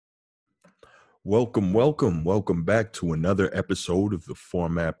Welcome back to another episode of the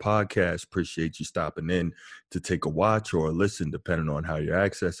Format Podcast. Appreciate you stopping in to take a watch or a listen, depending on how you're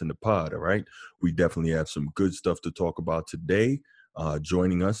accessing the pod, all right? We definitely have some good stuff to talk about today.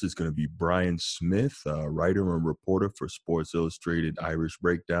 Joining us is going to be Brian Smith, writer and reporter for Sports Illustrated, Irish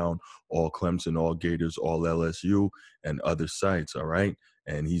Breakdown, All Clemson, All Gators, All LSU, and other sites, all right?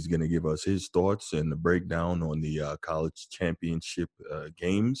 And he's going to give us his thoughts and the breakdown on the college championship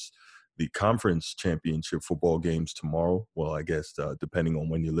games. The conference championship football games tomorrow. Well, I guess depending on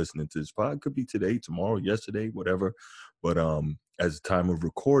when you're listening to this pod, could be today, tomorrow, yesterday, whatever. But as time of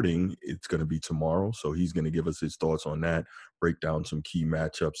recording, it's going to be tomorrow. So he's going to give us his thoughts on that, break down some key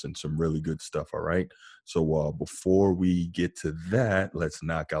matchups and some really good stuff. All right. So before we get to that, let's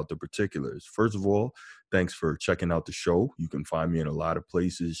knock out the particulars. First of all, thanks for checking out the show. You can find me in a lot of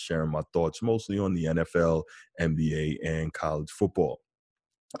places, sharing my thoughts mostly on the NFL, NBA, and college football.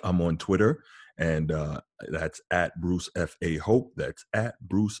 I'm on Twitter, and that's at Bruce F.A. Hope. That's at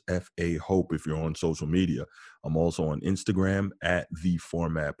Bruce F.A. Hope if you're on social media. I'm also on Instagram at The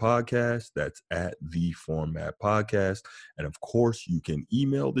Format Podcast. That's at The Format Podcast. And, of course, you can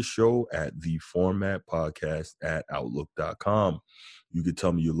email the show at theformatpodcast@outlook.com. You can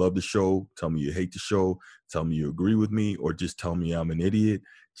tell me you love the show, tell me you hate the show, tell me you agree with me, or just tell me I'm an idiot.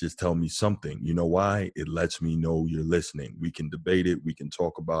 Just tell me something. You know why? It lets me know you're listening. We can debate it. We can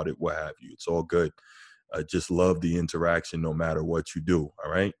talk about it, what have you. It's all good. I just love the interaction no matter what you do, all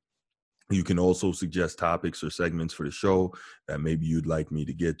right? You can also suggest topics or segments for the show that maybe you'd like me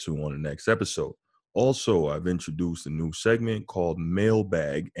to get to on the next episode. Also, I've introduced a new segment called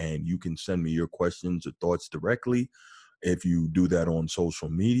Mailbag, and you can send me your questions or thoughts directly. If you do that on social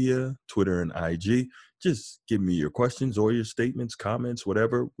media, Twitter and IG, just give me your questions or your statements, comments,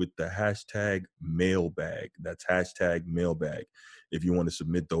 whatever, with the hashtag mailbag. That's hashtag mailbag. If you want to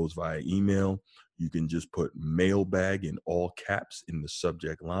submit those via email, you can just put mailbag in all caps in the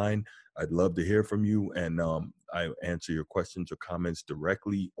subject line. I'd love to hear from you, and I answer your questions or comments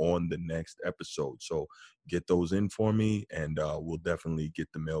directly on the next episode. So get those in for me, and we'll definitely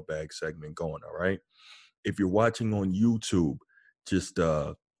get the mailbag segment going, all right? If you're watching on YouTube, just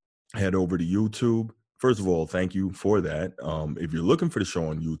head over to YouTube. First of all, thank you for that. If you're looking for the show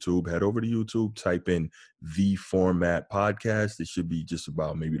on YouTube, head over to YouTube, type in The Format Podcast. It should be just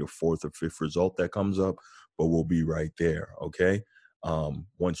about maybe the fourth or fifth result that comes up, but we'll be right there, okay?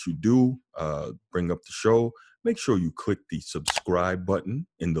 Once you do bring up the show, make sure you click the subscribe button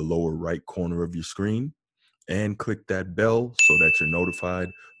in the lower right corner of your screen and click that bell so that you're notified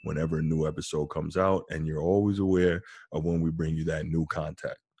whenever a new episode comes out, and you're always aware of when we bring you that new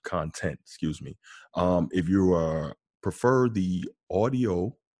content. If you prefer the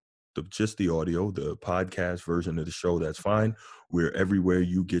audio, just the audio, the podcast version of the show, that's fine. We're everywhere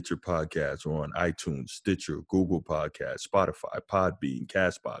you get your podcasts. We're on iTunes, Stitcher, Google Podcasts, Spotify, Podbean,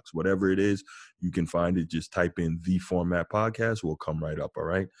 Castbox, whatever it is, you can find it. Just type in The Format Podcast. We'll come right up, all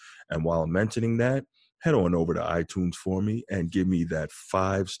right? And while I'm mentioning that, head on over to iTunes for me and give me that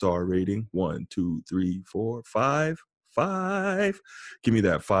 5-star rating. 1, 2, 3, 4, 5. Give me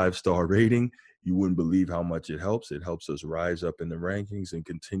that 5-star rating. You wouldn't believe how much it helps. It helps us rise up in the rankings and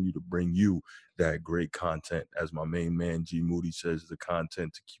continue to bring you that great content. As my main man, G. Moody, says, the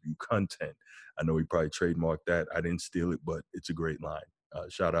content to keep you content. I know he probably trademarked that. I didn't steal it, but it's a great line.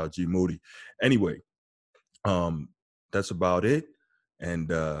 Shout out G. Moody. Anyway, that's about it.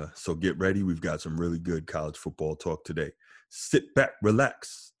 And so get ready. We've got some really good college football talk today. Sit back,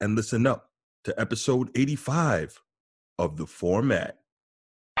 relax, and listen up to episode 85 of The Format.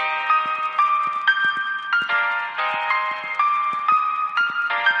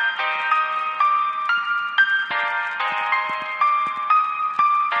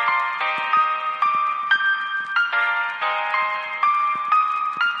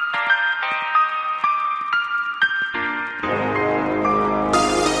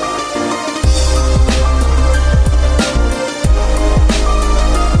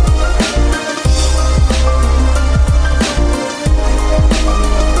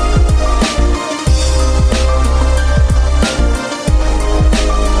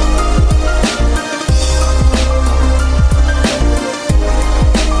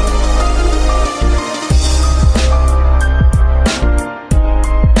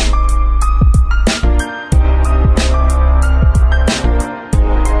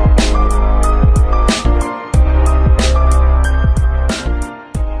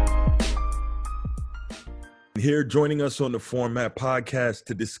 Here joining us on the Format Podcast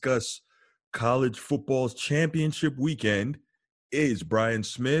to discuss college football's championship weekend is Brian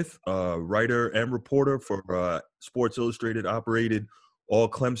Smith, writer and reporter for Sports Illustrated, operated all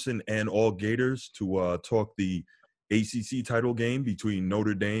Clemson and all Gators to talk the ACC title game between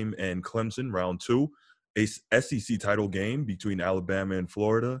Notre Dame and Clemson, round 2, a SEC title game between Alabama and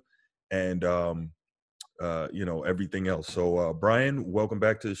Florida, and everything else. So, Brian, welcome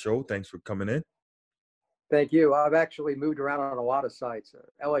back to the show. Thanks for coming in. Thank you. I've actually moved around on a lot of sites,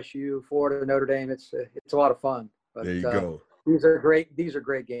 LSU, Florida, Notre Dame. It's a lot of fun. But, there you go. These are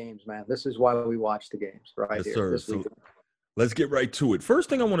great games, man. This is why we watch the games Yes, here. sir. This so weekend. let's get right to it. First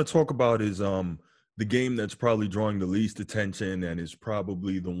thing I want to talk about is the game that's probably drawing the least attention and is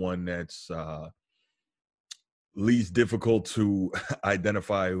probably the one that's least difficult to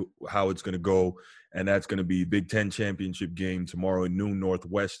identify how it's going to go, and that's going to be Big Ten championship game tomorrow at noon,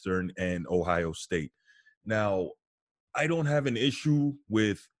 Northwestern and Ohio State. Now, I don't have an issue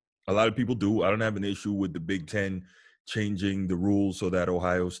with – a lot of people do. I don't have an issue with the Big Ten changing the rules so that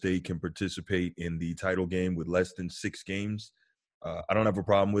Ohio State can participate in the title game with less than 6 games. I don't have a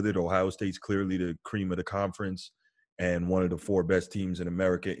problem with it. Ohio State's clearly the cream of the conference and one of the 4 best teams in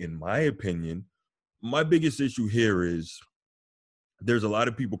America, in my opinion. My biggest issue here is there's a lot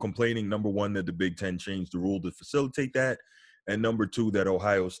of people complaining, number one, that the Big Ten changed the rule to facilitate that, and number 2, that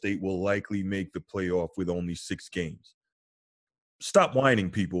Ohio State will likely make the playoff with only 6 games. Stop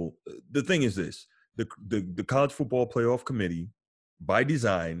whining, people. The thing is this. The College Football Playoff Committee, by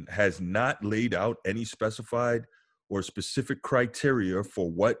design, has not laid out any specified or specific criteria for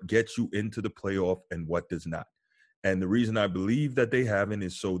what gets you into the playoff and what does not. And the reason I believe that they haven't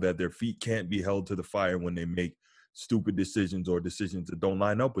is so that their feet can't be held to the fire when they make stupid decisions or decisions that don't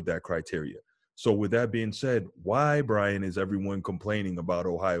line up with that criteria. So with that being said, why, Brian, is everyone complaining about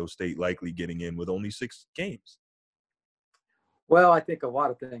Ohio State likely getting in with only 6 games? Well, I think a lot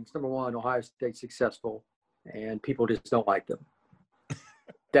of things. Number one, Ohio State's successful, and people just don't like them.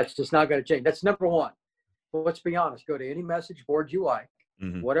 That's just not going to change. That's number one. Well, let's be honest. Go to any message board you like,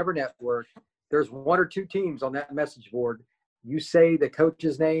 whatever network. There's 1 or 2 teams on that message board. You say the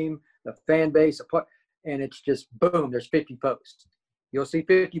coach's name, the fan base, and it's just boom, there's 50 posts. You'll see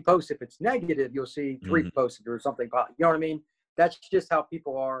 50 posts. If it's negative, you'll see 3 posts if there's something positive. You know what I mean? That's just how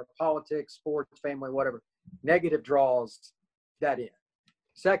people are. Politics, sports, family, whatever. Negative draws that in.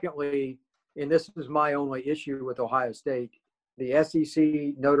 Secondly, and this is my only issue with Ohio State, the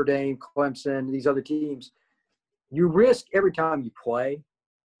SEC, Notre Dame, Clemson, these other teams, you risk every time you play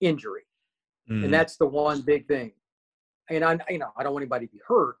injury. And that's the one big thing. And I don't want anybody to be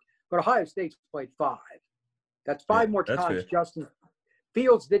hurt, but Ohio State's played 5. That's 5 more times. Fair. Justin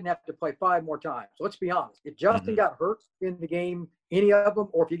Fields didn't have to play 5 more times. So let's be honest. If Justin got hurt in the game, any of them,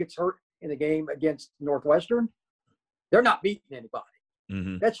 or if he gets hurt in the game against Northwestern, they're not beating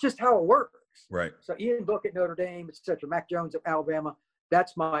anybody. That's just how it works. Right. So Ian Book at Notre Dame, et cetera, Mac Jones at Alabama,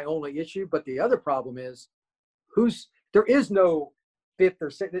 that's my only issue. But the other problem is there is no 5th or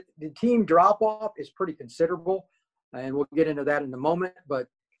 6th. The team drop-off is pretty considerable, and we'll get into that in a moment. But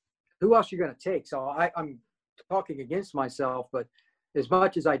who else are you going to take? So I'm talking against myself, but as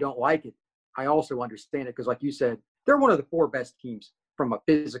much as I don't like it, I also understand it because, like you said, they're one of the 4 best teams from a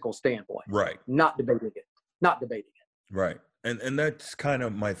physical standpoint. Right. Not debating it. Right. And that's kind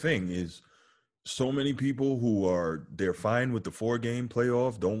of my thing is so many people they're fine with the 4-game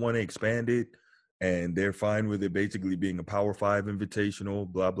playoff, don't want to expand it, and they're fine with it basically being a Power 5 invitational,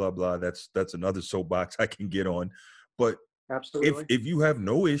 blah, blah, blah. That's another soapbox I can get on. But absolutely, if you have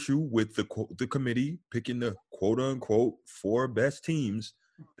no issue with the committee picking the quote-unquote 4 best teams,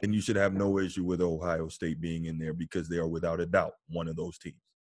 then you should have no issue with Ohio State being in there because they are without a doubt one of those teams.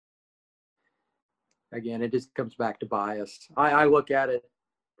 Again, it just comes back to bias. I look at it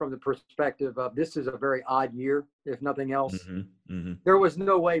from the perspective of this is a very odd year, if nothing else. There was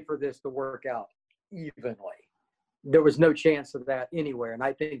no way for this to work out evenly. There was no chance of that anywhere. And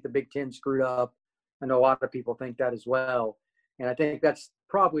I think the Big Ten screwed up. I know a lot of people think that as well. And I think that's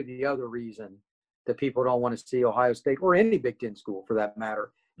probably the other reason that people don't want to see Ohio State or any Big Ten school for that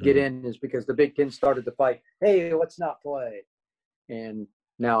matter get in is because the Big Ten started to fight, hey, let's not play. And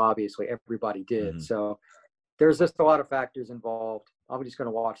now, obviously, everybody did. So there's just a lot of factors involved. I'm just going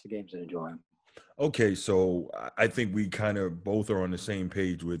to watch the games and enjoy them. Okay, so I think we kind of both are on the same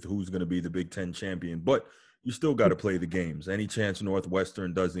page with who's going to be the Big Ten champion, but you still got to play the games. Any chance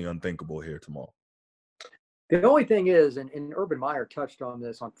Northwestern does the unthinkable here tomorrow? The only thing is, and Urban Meyer touched on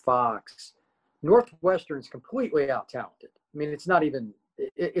this on Fox, Northwestern's completely out-talented. I mean, it's not even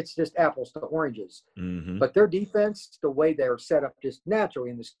it's just apples to oranges. But their defense, the way they're set up just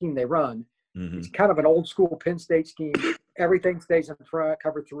naturally in the scheme they run, it's kind of an old school Penn State scheme. Everything stays in front,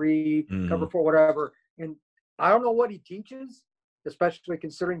 cover 3, cover 4, whatever. And I don't know what he teaches, especially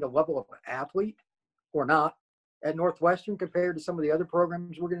considering the level of athlete or not. at Northwestern compared to some of the other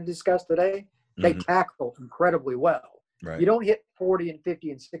programs we're going to discuss today. They Mm-hmm. tackle incredibly well. Right. You don't hit 40 and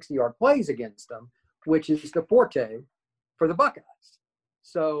 50 and 60-yard plays against them, which is the forte for the Buckeyes.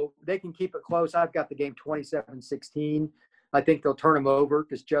 So they can keep it close. I've got the game 27-16. I think they'll turn them over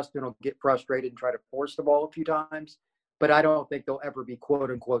because Justin will get frustrated and try to force the ball a few times. But I don't think they'll ever be,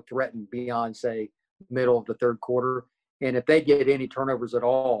 quote-unquote, threatened beyond, say, middle of the third quarter. And if they get any turnovers at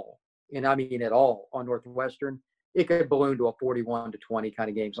all, and I mean at all, on Northwestern, it could balloon to a 41-20 kind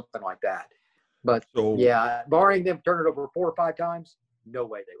of game, something like that. But, yeah, barring them turn it over 4 or 5 times, no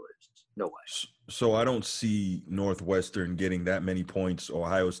way they lose. No way. So I don't see Northwestern getting that many points.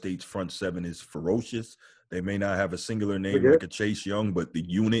 Ohio State's front seven is ferocious. They may not have a singular name like a Chase Young, but the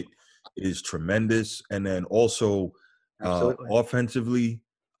unit is tremendous. And then also offensively,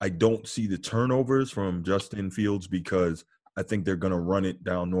 I don't see the turnovers from Justin Fields because I think they're going to run it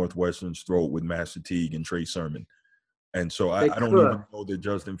down Northwestern's throat with Master Teague and Trey Sermon. And so I don't even know that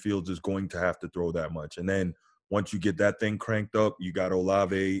Justin Fields is going to have to throw that much. And then once you get that thing cranked up, you got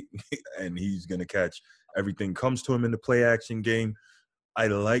Olave, and he's going to catch everything comes to him in the play action game. I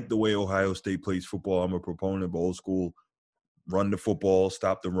like the way Ohio State plays football. I'm a proponent of old school, run the football,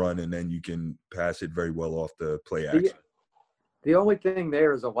 stop the run, and then you can pass it very well off the play action. The only thing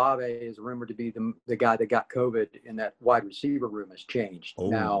there is Olave is rumored to be the guy that got COVID, and that wide receiver room has changed. Oh.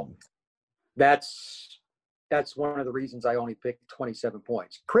 Now, that's one of the reasons I only picked 27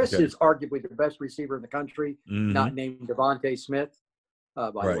 points. Chris is arguably the best receiver in the country, not named Devontae Smith.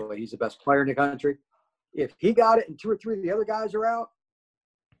 By the way, he's the best player in the country. If he got it and 2 or 3 of the other guys are out,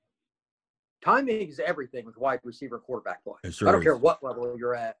 timing is everything with wide receiver quarterback play. Sure I don't care what level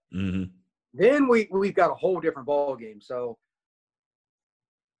you're at. Then we've got a whole different ball game. So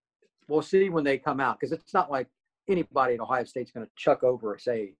we'll see when they come out, because it's not like anybody at Ohio State's going to chuck over or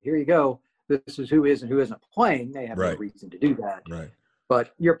say, here you go, this is who is and who isn't playing. They have no reason to do that. Right.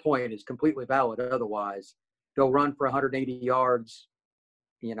 But your point is completely valid. Otherwise, they'll run for 180 yards,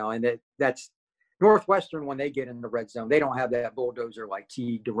 and that's Northwestern. When they get in the red zone, they don't have that bulldozer like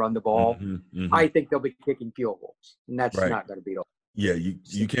Teague to run the ball. I think they'll be kicking field goals, and that's not going to beat them. Yeah,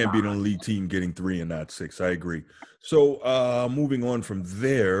 you can't beat an elite team getting 3 and not 6. I agree. So moving on from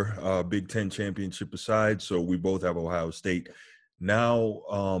there, Big Ten championship aside, so we both have Ohio State.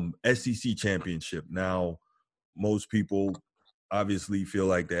 Now, SEC championship. Now, most people obviously feel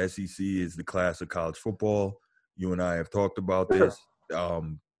like the SEC is the class of college football. You and I have talked about this.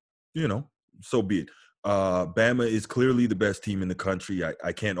 So be it. Bama is clearly the best team in the country.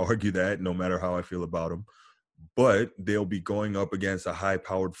 I can't argue that, no matter how I feel about them. But they'll be going up against a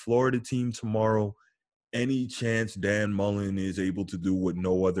high-powered Florida team tomorrow. Any chance Dan Mullen is able to do what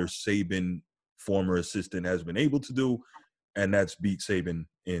no other Saban former assistant has been able to do, and that's beat Saban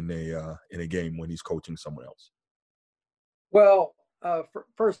in a game when he's coaching someone else? Well,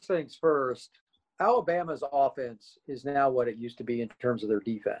 first things first, Alabama's offense is now what it used to be in terms of their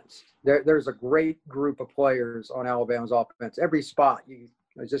defense. There's a great group of players on Alabama's offense. Every spot,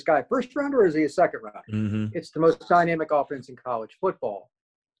 is this guy a first rounder or is he a second rounder? It's the most dynamic offense in college football.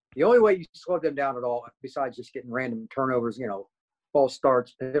 The only way you slow them down at all, besides just getting random turnovers, false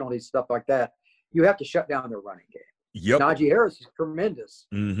starts, penalties, stuff like that, you have to shut down their running game. Yep. Najee Harris is tremendous.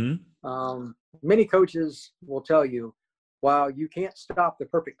 Many coaches will tell you, while you can't stop the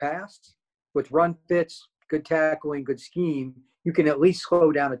perfect pass, with run fits, good tackling, good scheme, you can at least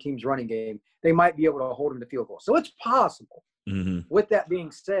slow down a team's running game. They might be able to hold them to field goal. So it's possible. With that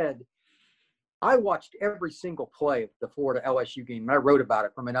being said, I watched every single play of the Florida LSU game, and I wrote about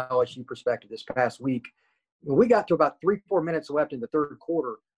it from an LSU perspective this past week. When we got to about 3-4 minutes left in the third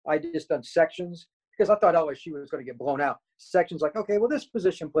quarter, I just done sections because I thought LSU was going to get blown out. Sections like, okay, well, this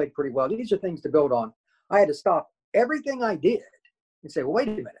position played pretty well. These are things to build on. I had to stop everything I did and say, well, wait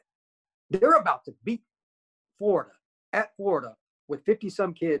a minute. They're about to beat Florida at Florida with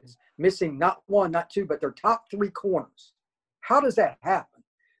 50-some kids missing not 1, not 2, but their top 3 corners. How does that happen?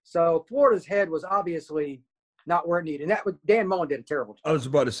 So Florida's head was obviously not where it needed. And Dan Mullen did a terrible job. I was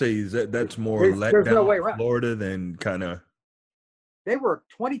about to say, that's more let down no way around Florida than kind of. They were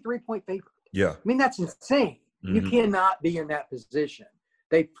a 23-point favorite. Yeah. I mean, that's insane. You cannot be in that position.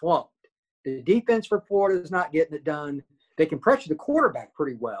 They flunked. The defense for Florida is not getting it done. They can pressure the quarterback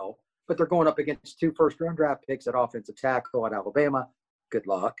pretty well, but they're going up against 2 first-round draft picks at offensive tackle at Alabama. Good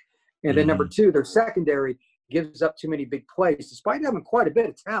luck. And then number 2, their secondary gives up too many big plays, despite having quite a bit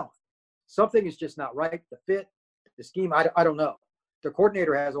of talent. Something is just not right. The fit, the scheme, I don't know. Their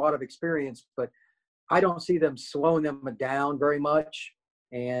coordinator has a lot of experience, but I don't see them slowing them down very much.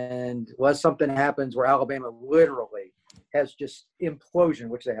 And unless something happens where Alabama literally has just implosion,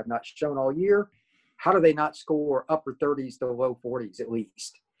 which they have not shown all year, how do they not score upper 30s to low 40s at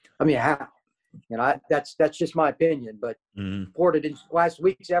least? I mean, how? And that's just my opinion. But Florida didn't last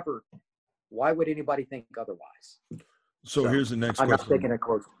week's effort. Why would anybody think otherwise? So here's the next I'm question. not taking it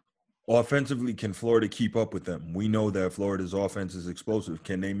close. Offensively, can Florida keep up with them? We know that Florida's offense is explosive.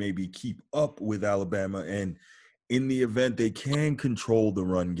 Can they maybe keep up with Alabama? And in the event they can control the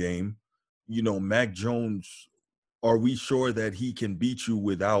run game, Mac Jones, are we sure that he can beat you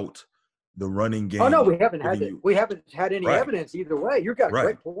without the running game? Oh no, we haven't had any right. evidence either way. You've got a right.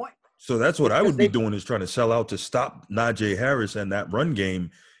 great point. So that's what I would be doing, is trying to sell out to stop Najee Harris and that run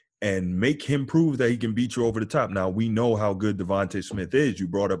game and make him prove that he can beat you over the top. Now, we know how good Devontae Smith is. You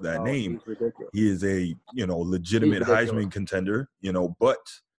brought up that name. He's ridiculous. He is a, legitimate Heisman contender, but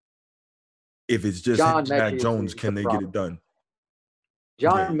if it's just Mac Jones, can they get it done?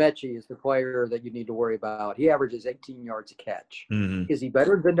 John Mechie is the player that you need to worry about. He averages 18 yards a catch. Mm-hmm. Is he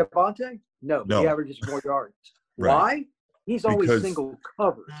better than Devontae? No. He averages more yards. Right. Why? He's always single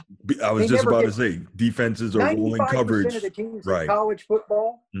covered. I was just about to say, defenses are rolling coverage. 95% of the teams in college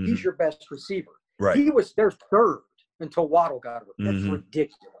football, he's your best receiver. Right. He was their third until Waddle got hurt. That's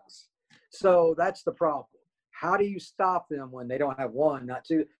ridiculous. So that's the problem. How do you stop them when they don't have one, not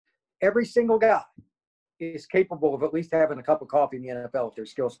two? Every single guy is capable of at least having a cup of coffee in the NFL if there's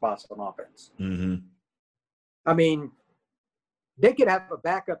skill spots on offense. Mm-hmm. I mean, they could have a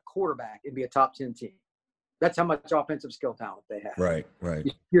backup quarterback and be a top 10 team. That's how much offensive skill talent they have. Right.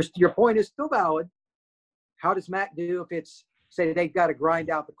 Your point is still valid. How does Mac do if it's, say, they've got to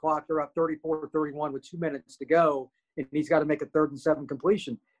grind out the clock, they're up 34-31 with 2 minutes to go, and he's got to make a 3rd and 7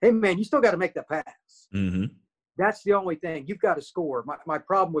 completion? Hey, man, you still got to make the pass. Mm-hmm. That's the only thing. You've got to score. My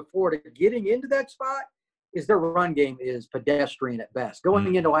problem with Florida getting into that spot is their run game is pedestrian at best.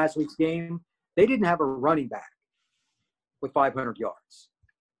 Going into last week's game, they didn't have a running back with 500 yards.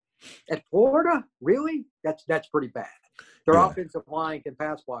 At Florida, really? That's pretty bad. Their offensive line can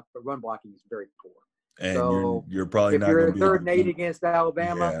pass block, but run blocking is very poor. And so you're probably if not you're going to a 3rd and 8 against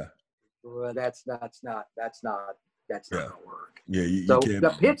Alabama, well, that's not going to work. Yeah, you can't.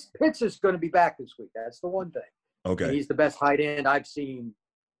 The Pitts is going to be back this week. That's the one thing. Okay. And he's the best tight end I've seen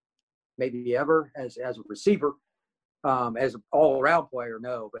maybe ever as a receiver. As an all-around player,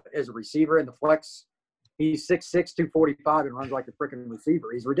 no. But as a receiver in the flex, he's 6'6", 245 and runs like a freaking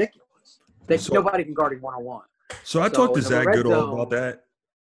receiver. He's ridiculous. Nobody can guard him one-on-one. So I talked to Zach Goodall about that.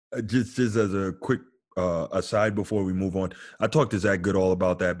 Just as a quick aside before we move on, I talked to Zach Goodall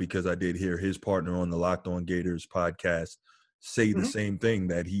about that because I did hear his partner on the Locked On Gators podcast say the same thing,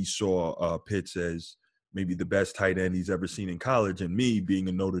 that he saw Pitts as maybe the best tight end he's ever seen in college. And me being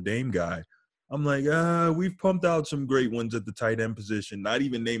a Notre Dame guy, I'm like, we've pumped out some great ones at the tight end position, not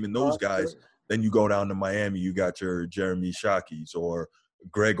even naming those guys. Sure. Then you go down to Miami, you got your Jeremy Shockey's or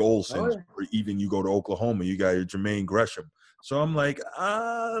Greg Olson's, or even you go to Oklahoma, you got your Jermaine Gresham. So I'm like,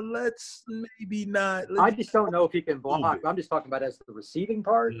 let's maybe not. I just don't know if he can block. I'm just talking about as the receiving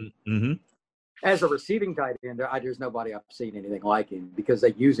part. Mm-hmm. As a receiving tight end, there's nobody I've seen anything like him because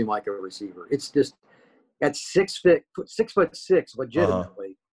they use him like a receiver. It's just at 6'6",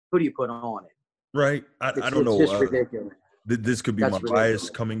 legitimately, who do you put on it? Right. I don't know. It's just ridiculous. This could be my bias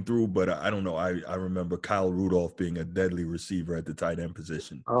coming through, but I don't know. I remember Kyle Rudolph being a deadly receiver at the tight end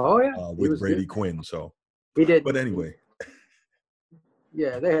position. Oh, yeah. With Brady Quinn. So he did. But anyway.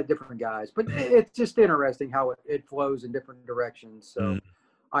 Yeah, they had different guys. But it's just interesting how it flows in different directions. So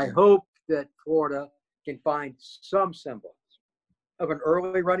I hope that Florida can find some semblance of an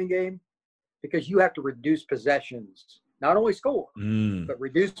early running game, because you have to reduce possessions, not only score, but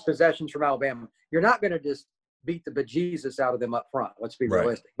reduce possessions from Alabama. You're not going to just beat the bejesus out of them up front. Let's be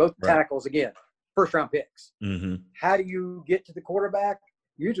realistic. Both tackles, again, first-round picks. How do you get to the quarterback?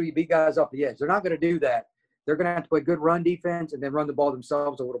 Usually you beat guys off the edge. They're not going to do that. They're going to have to play good run defense and then run the ball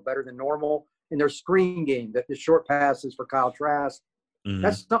themselves a little better than normal. In their screen game, the short passes for Kyle Trask,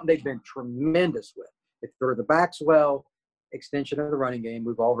 that's something they've been tremendous with. If they're the backs well, extension of the running game,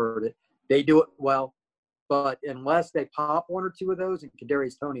 we've all heard it. They do it well. But unless they pop one or two of those, and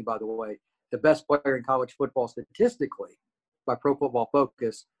Kadarius Toney, by the way, the best player in college football statistically by Pro Football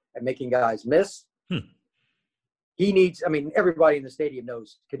Focus at making guys miss. He needs – I mean, everybody in the stadium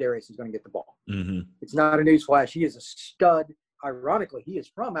knows Kadarius is going to get the ball. It's not a newsflash. He is a stud. Ironically, he is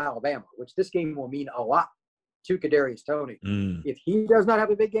from Alabama, which this game will mean a lot to Kadarius Toney. If he does not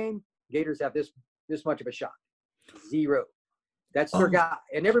have a big game, Gators have this much of a shot. 0. That's their guy.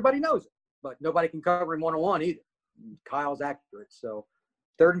 And everybody knows it, but nobody can cover him one-on-one either. Kyle's accurate. So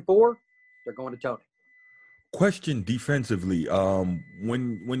 3rd and 4, they're going to Toney. Question defensively.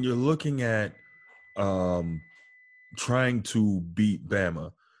 When you're looking at trying to beat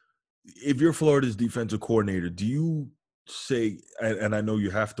Bama, if you're Florida's defensive coordinator, do you say, and I know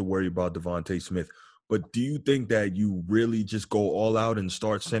you have to worry about Devontae Smith, but do you think that you really just go all out and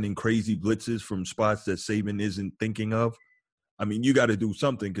start sending crazy blitzes from spots that Saban isn't thinking of? I mean, you got to do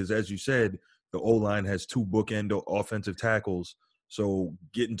something because, as you said, the O-line has 2 bookend offensive tackles, so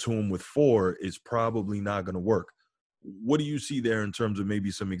getting to him with 4 is probably not going to work. What do you see there in terms of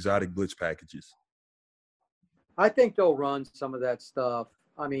maybe some exotic blitz packages? I think they'll run some of that stuff.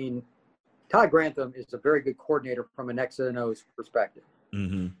 I mean, Todd Grantham is a very good coordinator from an X and O's perspective,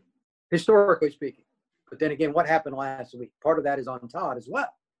 historically speaking. But then again, what happened last week? Part of that is on Todd as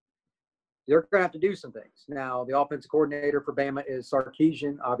well. They're going to have to do some things. Now, the offensive coordinator for Bama is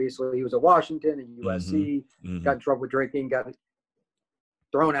Sarkisian. Obviously, he was at Washington and USC, got in trouble with drinking, got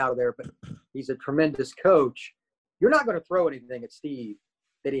thrown out of there. But he's a tremendous coach. You're not going to throw anything at Steve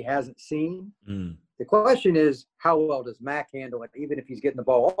that he hasn't seen. The question is, how well does Mac handle it, even if he's getting the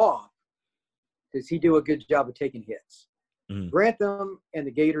ball off? Does he do a good job of taking hits? Grantham and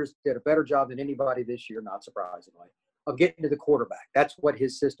the Gators did a better job than anybody this year, not surprisingly, of getting to the quarterback. That's what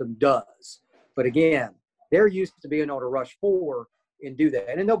his system does. But again, they're used to being able to rush 4 and do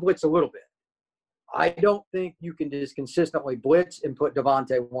that. And they'll blitz a little bit. I don't think you can just consistently blitz and put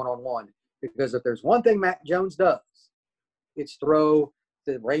Devontae one-on-one, because if there's one thing Mac Jones does, it's throw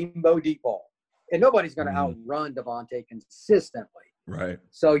the rainbow deep ball. And nobody's going to outrun Devontae consistently. Right.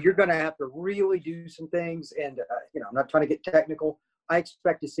 So you're going to have to really do some things. And, I'm not trying to get technical. I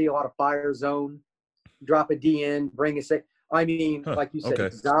expect to see a lot of fire zone, drop a D in, bring a say. I mean, like you said,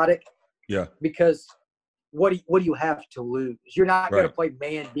 exotic. Yeah. Because what do you have to lose? You're not going to play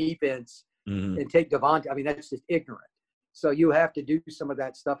man defense and take Devontae. I mean, that's just ignorant. So you have to do some of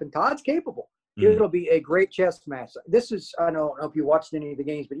that stuff. And Todd's capable. It'll be a great chess match. This is, I don't know if you watched any of the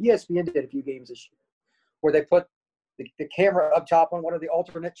games, but ESPN did a few games this year where they put the camera up top on one of the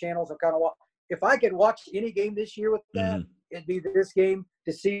alternate channels. If I could watch any game this year with that, it'd be this game,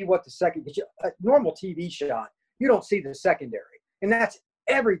 to see what the second – a normal TV shot, you don't see the secondary. And that's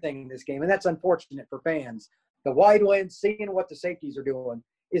everything in this game, and that's unfortunate for fans. The wide lens, seeing what the safeties are doing,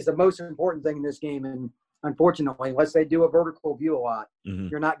 is the most important thing in this game. And unfortunately, unless they do a vertical view a lot,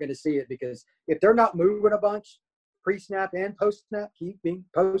 you're not going to see it, because if they're not moving a bunch, pre-snap and post-snap, keeping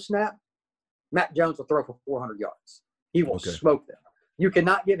post-snap, Matt Jones will throw for 400 yards. He will smoke them. You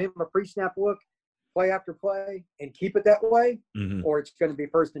cannot give him a pre-snap look, play after play, and keep it that way, or it's going to be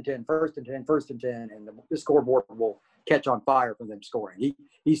 1st and 10, 1st and 10, 1st and 10, and the scoreboard will catch on fire from them scoring.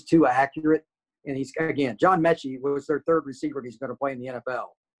 He's too accurate, and John Mechie was their 3rd receiver he's going to play in the NFL.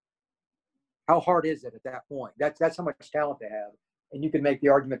 How hard is it at that point? That's how much talent they have. And you can make the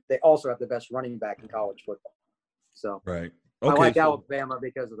argument they also have the best running back in college football. So I like Alabama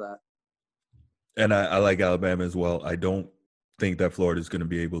because of that. And I like Alabama as well. I don't think that Florida is going to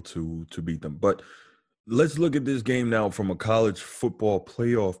be able to beat them. But let's look at this game now from a college football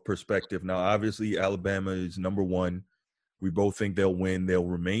playoff perspective. Now, obviously, Alabama is number 1. We both think they'll win. They'll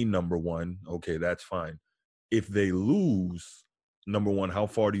remain number 1. Okay, that's fine. If they lose, number 1, how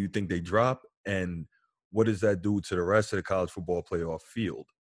far do you think they drop? And what does that do to the rest of the college football playoff field?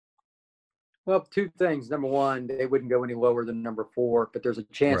 Well, 2 things. Number 1, they wouldn't go any lower than number 4, but there's a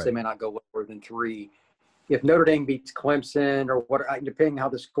chance they may not go lower than 3. If Notre Dame beats Clemson or what, depending on how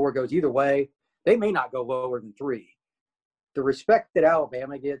the score goes, either way, they may not go lower than 3. The respect that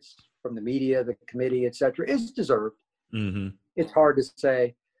Alabama gets from the media, the committee, et cetera, is deserved. It's hard to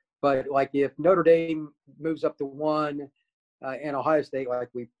say. But, like, if Notre Dame moves up to 1 and Ohio State, like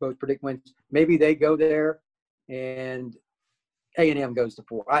we both predict wins, maybe they go there and A&M goes to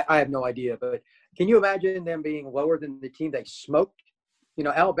 4. I have no idea. But can you imagine them being lower than the team they smoked?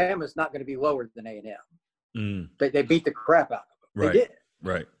 Alabama's not going to be lower than A&M. They beat the crap out of them. They did.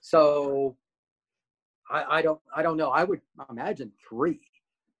 Right. So I don't know. I would imagine 3.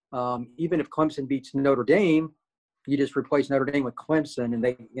 Even if Clemson beats Notre Dame, you just replace Notre Dame with Clemson, and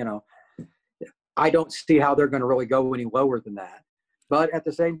they, I don't see how they're going to really go any lower than that. But at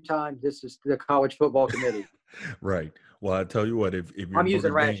the same time, this is the college football committee. Right. Well, I tell you what, if you're I'm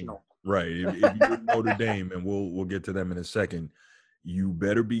using Notre rational. Dame, right. If you're Notre Dame, and we'll get to them in a second, you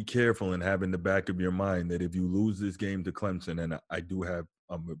better be careful and have in the back of your mind that if you lose this game to Clemson, and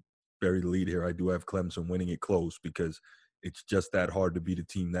I'm a buried lead here, I do have Clemson winning it close, because it's just that hard to beat a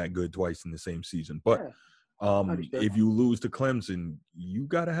team that good twice in the same season. But if you lose to Clemson, you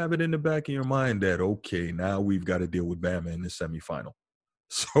got to have it in the back of your mind that, okay, now we've got to deal with Bama in the semifinal.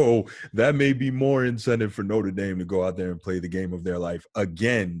 So that may be more incentive for Notre Dame to go out there and play the game of their life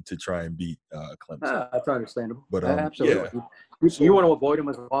again to try and beat Clemson. That's understandable. But absolutely. You want to avoid them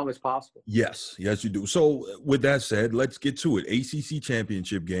as long as possible. Yes, you do. So with that said, let's get to it. ACC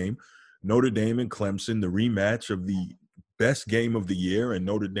championship game. Notre Dame and Clemson, the rematch of the best game of the year, and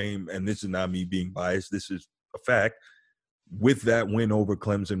Notre Dame, and this is not me being biased, this is a fact, with that win over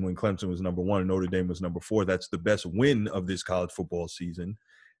Clemson when Clemson was number 1 and Notre Dame was number 4, that's the best win of this college football season.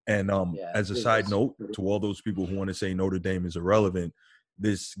 And as a side note, to all those people who want to say Notre Dame is irrelevant,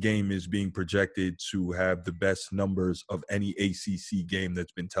 this game is being projected to have the best numbers of any ACC game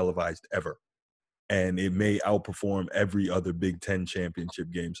that's been televised ever. And it may outperform every other Big Ten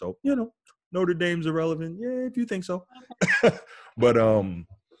championship game. So, Notre Dame's irrelevant. Yeah, if you think so. But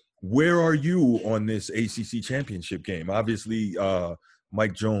where are you on this ACC championship game? Obviously,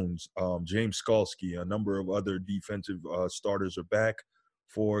 Mike Jones, James Skalski, a number of other defensive starters are back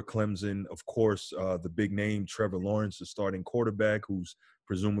for Clemson. Of course, the big name, Trevor Lawrence, the starting quarterback, who's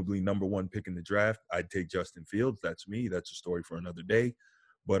presumably number 1 pick in the draft. I'd take Justin Fields. That's me. That's a story for another day.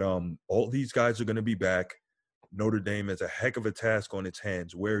 But all these guys are going to be back. Notre Dame has a heck of a task on its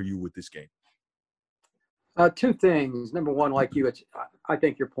hands. Where are you with this game? 2 things. Number one, like you, I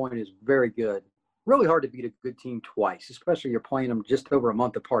think your point is very good. Really hard to beat a good team twice, especially you're playing them just over a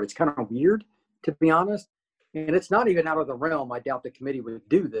month apart. It's kind of weird, to be honest. And it's not even out of the realm. I doubt the committee would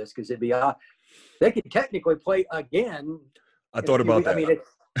do this because it'd be they could technically play again. I thought about that. I mean,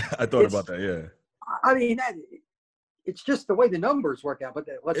 I thought about that, yeah. I mean, it's just the way the numbers work out.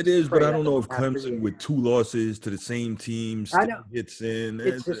 But it is, but I don't know if Clemson with 2 losses to the same team still gets in.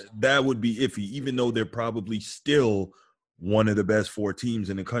 That would be iffy, even though they're probably still one of the best 4 teams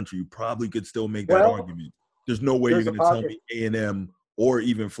in the country. You probably could still make that argument. There's no way you're going to tell me A&M or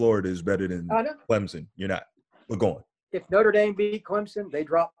even Florida is better than Clemson. You're not. We're going. If Notre Dame beat Clemson, they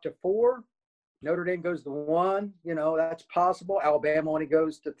drop to 4. Notre Dame goes to 1. That's possible. Alabama only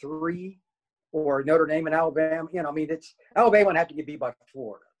goes to 3. Or Notre Dame and Alabama, it's Alabama would have to get beat by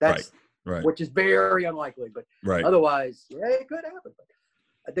Florida. That's right. Which is very unlikely, but otherwise, it could happen.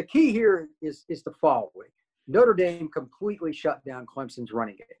 But the key here is the following: Notre Dame completely shut down Clemson's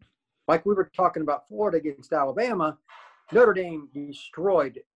running game. Like we were talking about Florida against Alabama, Notre Dame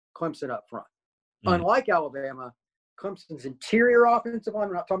destroyed Clemson up front. Unlike Alabama, Clemson's interior offensive line,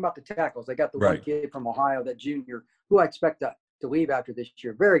 we're not talking about the tackles. They got the one kid from Ohio, that junior, who I expect to leave after this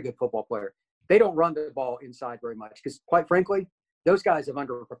year. Very good football player. They don't run the ball inside very much because, quite frankly, those guys have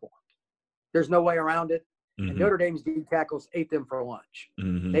underperformed. There's no way around it. And Notre Dame's D tackles ate them for lunch.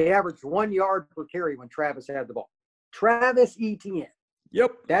 They averaged 1 yard per carry when Travis had the ball. Travis Etienne.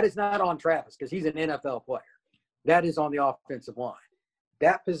 Yep. That is not on Travis because he's an NFL player. That is on the offensive line.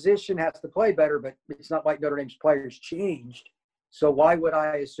 That position has to play better, but it's not like Notre Dame's players changed. So why would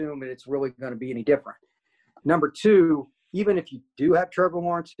I assume that it's really going to be any different? Number 2, even if you do have Trevor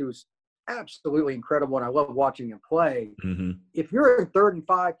Lawrence, who's absolutely incredible, and I love watching him play. If you're in 3rd and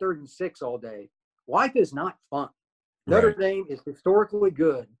 5, 3rd and 6 all day, life is not fun. Notre Dame is historically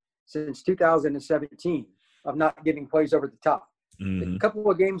good since 2017 of not giving plays over the top. The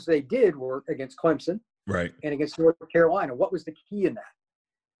couple of games they did were against Clemson and against North Carolina. What was the key in that?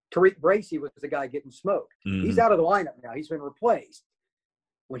 Tariq Bracy was the guy getting smoked. He's out of the lineup now. He's been replaced.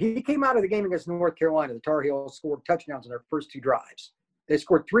 When he came out of the game against North Carolina, the Tar Heels scored touchdowns in their first 2 drives. They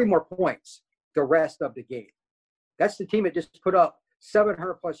scored 3 more points the rest of the game. That's the team that just put up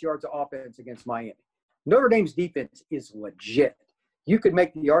 700-plus yards of offense against Miami. Notre Dame's defense is legit. You could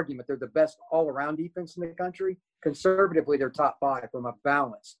make the argument they're the best all-around defense in the country. Conservatively, they're top 5 from a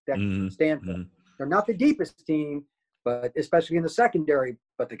balanced standpoint. They're not the deepest team, but especially in the secondary.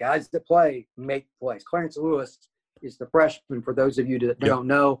 But the guys that play make plays. Clarence Lewis is the freshman, for those of you that don't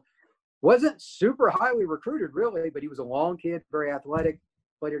know. Wasn't super highly recruited, really, but he was a long kid, very athletic,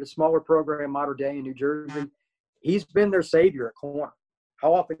 played at a smaller program, Modern Day in New Jersey. He's been their savior at corner.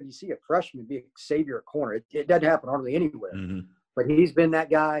 How often do you see a freshman be a savior at corner? It doesn't happen hardly anywhere. But he's been that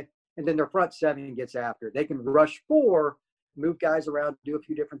guy. And then their front 7 gets after it. They can rush 4, move guys around, do a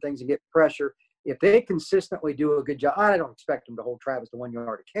few different things and get pressure. If they consistently do a good job, I don't expect them to hold Travis to 1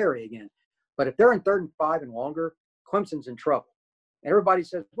 yard to carry again. But if they're in 3rd and 5 and longer, Clemson's in trouble. And everybody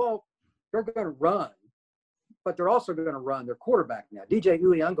says, well, they're going to run, but they're also going to run their quarterback now. DJ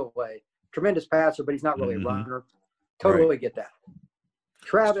Uiagalelei, tremendous passer, but he's not really a runner. Totally get that.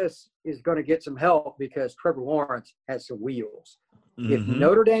 Travis is going to get some help because Trevor Lawrence has some wheels. If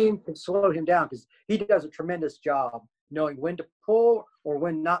Notre Dame can slow him down, because he does a tremendous job knowing when to pull or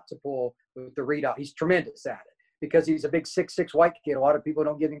when not to pull with the readout. He's tremendous at it because he's a big 6'6" white kid. A lot of people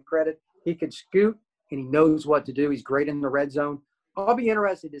don't give him credit. He can scoot, and he knows what to do. He's great in the red zone. I'll be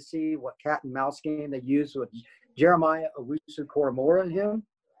interested to see what cat and mouse game they use with Jeremiah Owusu-Koramoah and him.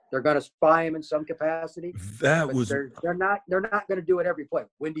 They're going to spy him in some capacity. They're not going to do it every play.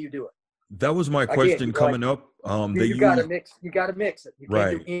 When do you do it? That was my Again, question coming up. you got to mix. You got to mix it. You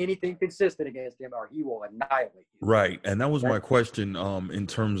can't right. do anything consistent against him, or he will annihilate you. Right, and that was my question in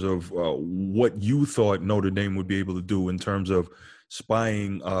terms of what you thought Notre Dame would be able to do in terms of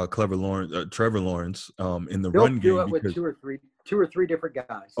spying Trevor Lawrence in the They'll run do game. it with two or three different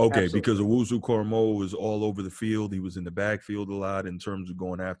guys. Okay, Absolutely. because Owusu-Koramoah was all over the field. He was in the backfield a lot in terms of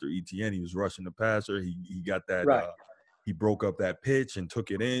going after ETN. He was rushing the passer. He got that. Right. He broke up that pitch and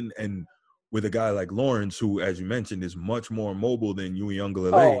took it in. And with a guy like Lawrence, who, as you mentioned, is much more mobile than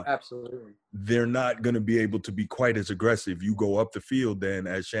Uiagalelei. Oh, absolutely. They're not going to be able to be quite as aggressive. You go up the field, then,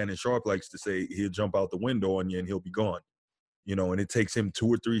 as Shannon Sharp likes to say, he'll jump out the window on you and he'll be gone. You know, and it takes him 2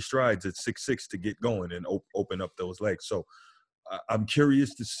 or 3 strides at 6'6" to get going and open up those legs. So I'm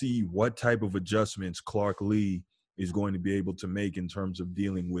curious to see what type of adjustments Clark Lee is going to be able to make in terms of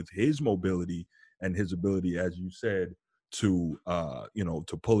dealing with his mobility and his ability, as you said, to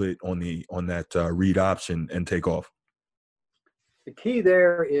to pull it on that read option and take off. The key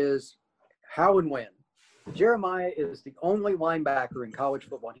there is how and when. Jeremiah is the only linebacker in college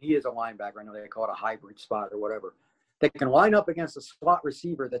football. And he is a linebacker. I know they call it a hybrid spot or whatever. They can line up against a slot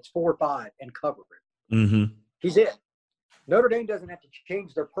receiver that's 4'5" and cover it. Mm-hmm. He's it. Notre Dame doesn't have to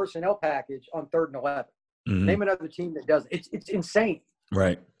change their personnel package on 3rd and 11. Mm-hmm. Name another team that does it. It's insane.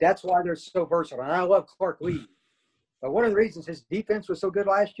 Right. That's why they're so versatile. And I love Clark Lee. But one of the reasons his defense was so good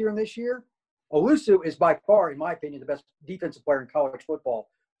last year and this year, Owusu is by far, in my opinion, the best defensive player in college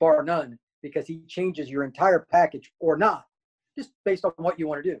football, bar none, because he changes your entire package or not, just based on what you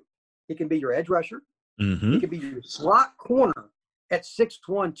want to do. He can be your edge rusher. Mm-hmm. He can be your slot corner at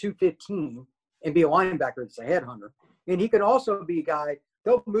 6'1", 215, and be a linebacker that's a headhunter. And he can also be a guy,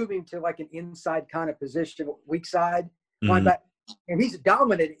 they'll move him to like an inside kind of position, weak side linebacker, and he's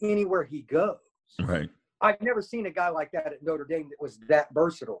dominant anywhere he goes. Right. I've never seen a guy like that at Notre Dame that was that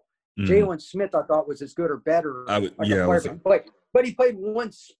versatile. Jalen Smith, I thought, was as good or better. But he played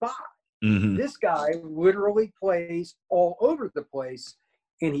one spot. Mm-hmm. This guy literally plays all over the place,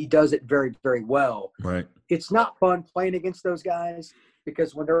 and he does it very, very well. Right. It's not fun playing against those guys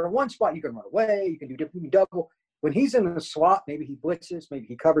because when they're in one spot, you can run away, you can do double. When he's in the slot, maybe he blitzes, maybe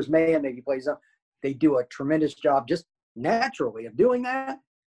he covers man, maybe he plays up. They do a tremendous job just naturally of doing that.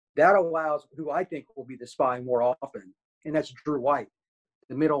 That allows who I think will be the spy more often, and that's Drew White,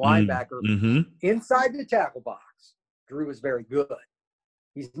 the middle linebacker inside the tackle box. Drew is very good.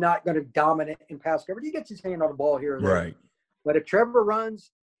 He's not going to dominate in pass coverage. He gets his hand on the ball here and there. Right. But if Trevor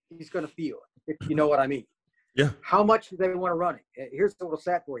runs, he's going to feel it, if you know what I mean. Yeah. How much do they want to run it? Here's a little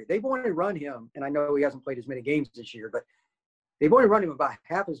stat for you. They've only run him, and I know he hasn't played as many games this year, but they've only run him about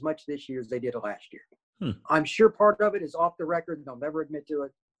half as much this year as they did last year. I'm sure part of it is off the record, and they'll never admit to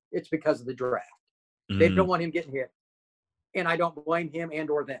it. It's because of the draft. They don't want him getting hit. And I don't blame him and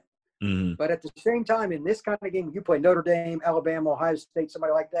or them. But at the same time, in this kind of game, you play Notre Dame, Alabama, Ohio State,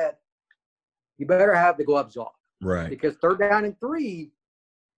 somebody like that, you better have the gloves off. Right. Because 3rd down and 3,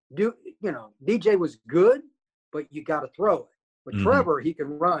 DJ was good, but you got to throw it. But Trevor, he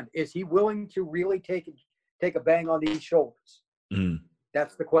can run. Is he willing to really take a bang on these shoulders?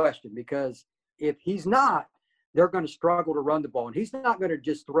 That's the question. Because if he's not, they're going to struggle to run the ball. And he's not going to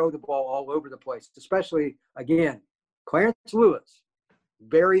just throw the ball all over the place, especially, again, Clarence Lewis,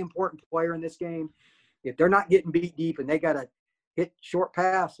 very important player in this game. If they're not getting beat deep and they got to hit short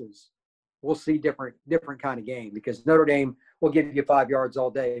passes, we'll see different kind of game because Notre Dame will give you 5 yards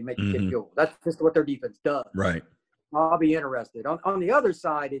all day and make you kick field goal. That's just what their defense does. Right. I'll be interested. On the other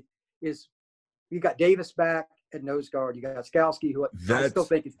side, it is you got Davis back at nose guard. You got Skowski, who I still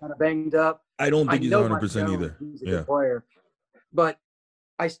think is kind of banged up. I don't think he's 100% either. He's a good player. But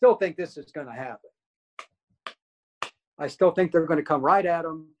I still think this is going to happen. I still think they're going to come right at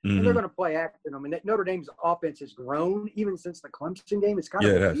them, and they're going to play action. I mean, Notre Dame's offense has grown even since the Clemson game. It's kind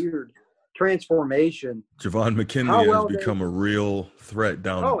of a weird transformation. Javon McKinley has become a real threat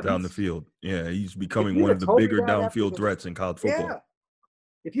down the field. Yeah, he's becoming one of the bigger downfield threats in college football. Yeah.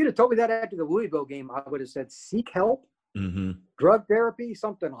 If you'd have told me that after the Louisville game, I would have said seek help, drug therapy,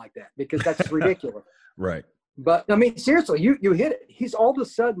 something like that, because that's ridiculous. Right. But, I mean, seriously, you hit it. He's all of a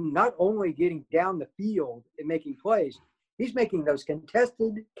sudden not only getting down the field and making plays, he's making those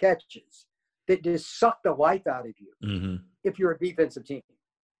contested catches that just suck the life out of you if you're a defensive team.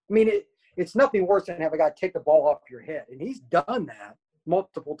 I mean, it's nothing worse than have a guy take the ball off your head. And he's done that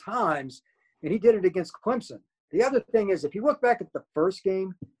multiple times, and he did it against Clemson. The other thing is, if you look back at the first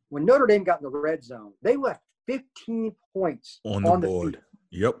game, when Notre Dame got in the red zone, they left 15 points on the board.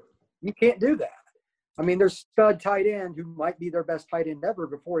 Yep. You can't do that. I mean, their stud tight end, who might be their best tight end ever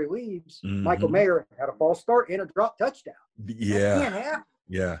before he leaves, Michael Mayer, had a false start and a drop touchdown. Yeah. That can't happen.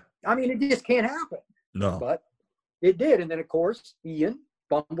 Yeah. I mean, it just can't happen. No. But it did. And then, of course, Ian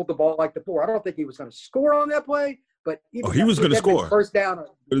fumbled the ball like the four. I don't think he was going to score on that play, but he was going to score. First down. Going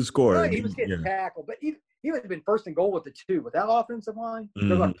to score. Well, he was getting tackled, but he would have been first and goal with the 2 with that offensive line.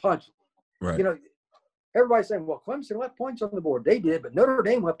 They're going to punch. Right. You know, everybody's saying, well, Clemson left points on the board. They did, but Notre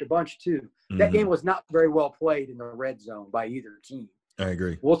Dame left a bunch too. That game was not very well played in the red zone by either team. I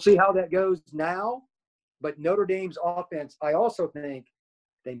agree. We'll see how that goes now. But Notre Dame's offense, I also think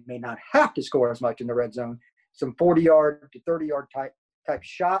they may not have to score as much in the red zone. Some 40-yard to 30-yard type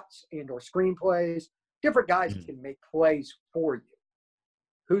shots and or screenplays. Different guys can make plays for you.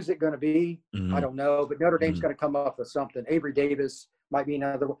 Who's it going to be? I don't know. But Notre Dame's going to come up with something. Avery Davis might be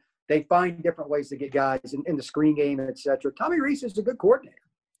another one. They find different ways to get guys in the screen game, et cetera. Tommy Rees is a good coordinator.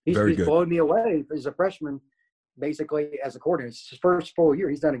 He's blown me away as a freshman, basically, as a coordinator. It's his first full year.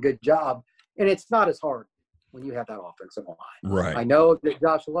 He's done a good job. And it's not as hard when you have that offensive line. Right. I know that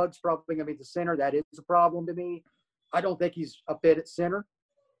Josh Lugg's probably going to be the center. That is a problem to me. I don't think he's a fit at center,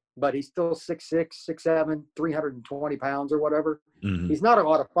 but he's still 6'6", 6'7", 320 pounds or whatever. He's not a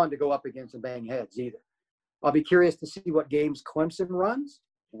lot of fun to go up against and bang heads either. I'll be curious to see what games Clemson runs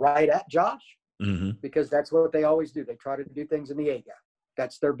right at Josh, because that's what they always do. They try to do things in the A-gap.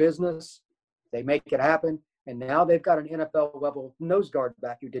 That's their business. They make it happen. And now they've got an NFL-level nose guard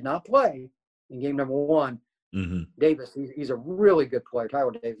back who did not play in game number 1. Davis, he's a really good player.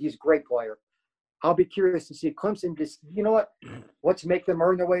 Tyler Davis, he's a great player. I'll be curious to see if Clemson just, you know what, let's make them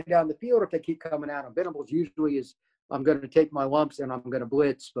earn their way down the field if they keep coming out. And Venables usually is, I'm going to take my lumps and I'm going to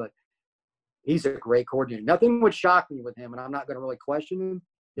blitz, but he's a great coordinator. Nothing would shock me with him, and I'm not going to really question him.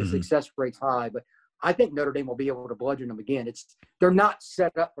 His success rate's high, but I think Notre Dame will be able to bludgeon them again. They're not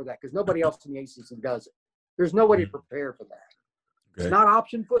set up for that because nobody else in the ACC does it. There's no way to prepare for that. Okay. It's not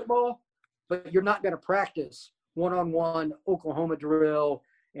option football, but you're not going to practice one-on-one Oklahoma drill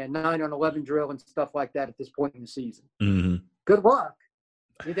and 9-on-11 drill and stuff like that at this point in the season. Good luck.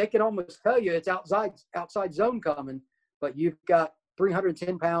 I mean, they can almost tell you it's outside zone coming, but you've got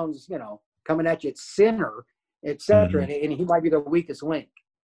 310 pounds, coming at you at center, et cetera, and he might be the weakest link.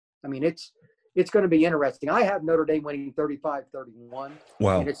 I mean, it's going to be interesting. I have Notre Dame winning 35-31.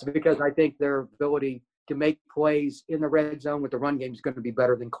 Wow. And it's because I think their ability to make plays in the red zone with the run game is going to be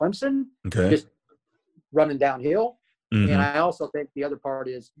better than Clemson. Okay. Just running downhill. And I also think the other part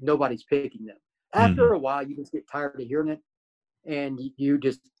is nobody's picking them. After a while, you just get tired of hearing it, and you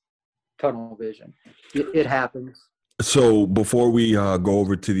just tunnel vision. It happens. So before we go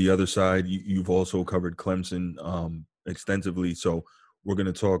over to the other side, you've also covered Clemson extensively. So we're going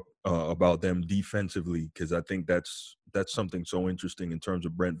to talk about them defensively, because I think that's something so interesting in terms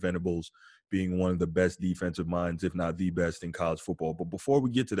of Brent Venables being one of the best defensive minds, if not the best, in college football. But before we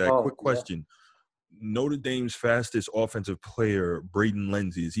get to that, quick question. Notre Dame's fastest offensive player, Braden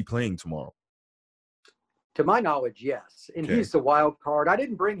Lindsey, is he playing tomorrow? To my knowledge, yes. And he's the wild card. I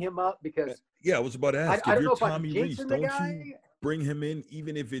didn't bring him up because – yeah, I was about to ask. I if don't you're know if Tommy Rees, don't you bring him in,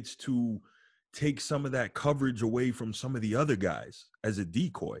 even if it's to take some of that coverage away from some of the other guys as a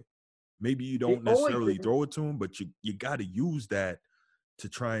decoy? Maybe you don't necessarily throw it to him, but you got to use that to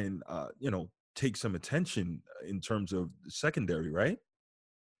try and, take some attention in terms of the secondary, right?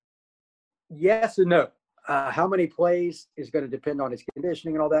 Yes and no. How many plays is going to depend on his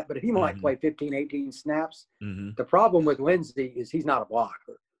conditioning and all that. But if he might play 15, 18 snaps, the problem with Lindsey is he's not a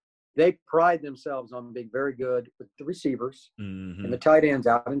blocker. They pride themselves on being very good with the receivers and the tight ends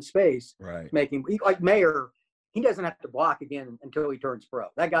out in space. Right. Making like Mayer, he doesn't have to block again until he turns pro.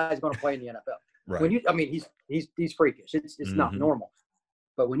 That guy's going to play in the NFL. Right. He's freakish. It's not normal.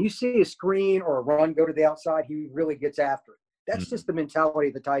 But when you see a screen or a run go to the outside, he really gets after it. That's just the mentality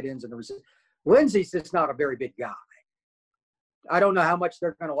of the tight ends and the receivers. Lindsey's just not a very big guy. I don't know how much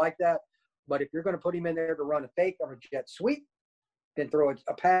they're going to like that, but if you're going to put him in there to run a fake or a jet sweep, then throw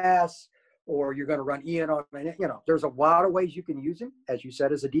a pass, or you're going to run Ian on, there's a lot of ways you can use him, as you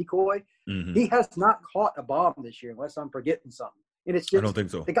said, as a decoy. He has not caught a bomb this year, unless I'm forgetting something. And it's just, I don't think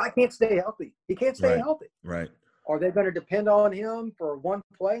so. The guy can't stay healthy. He can't stay healthy. Right. Are they going to depend on him for one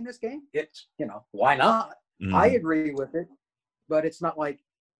play in this game? It's, why not? I agree with it, but it's not like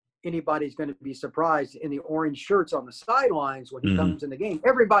anybody's going to be surprised in the orange shirts on the sidelines when he comes in the game.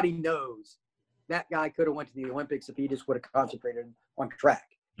 Everybody knows that guy could have went to the Olympics if he just would have concentrated on track.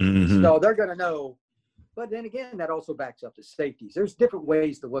 So they're going to know. But then again, that also backs up the safeties. There's different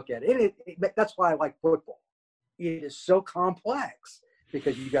ways to look at it. That's why I like football. It is so complex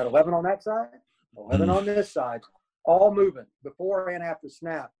because you got 11 on that side, 11 on this side, all moving before and after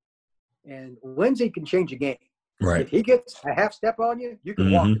snap. And Lindsey can change a game. Right. If he gets a half step on you, you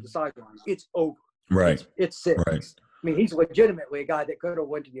can walk to the sideline. It's over. Right. It's 6. Right. I mean, he's legitimately a guy that could have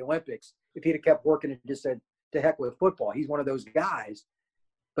went to the Olympics if he'd have kept working and just said, to heck with football. He's one of those guys,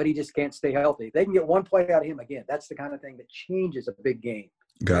 but he just can't stay healthy. They can get one play out of him again. That's the kind of thing that changes a big game.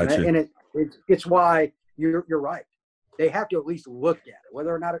 Gotcha. And it's why you're right. They have to at least look at it,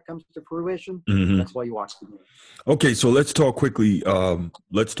 whether or not it comes to fruition. Mm-hmm. That's why you watch the game. Okay, so let's talk quickly.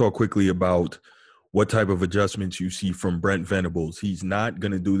 Let's talk quickly about what type of adjustments you see from Brent Venables. He's not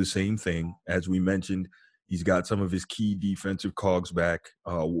going to do the same thing. As we mentioned, he's got some of his key defensive cogs back.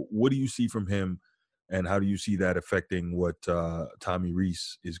 What do you see from him, and how do you see that affecting what Tommy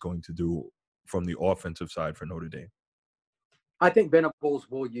Rees is going to do from the offensive side for Notre Dame? I think Venables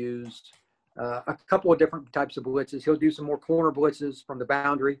will use a couple of different types of blitzes. He'll do some more corner blitzes from the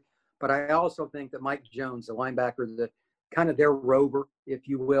boundary, but I also think that Mike Jones, the linebacker, the kind of their rover, if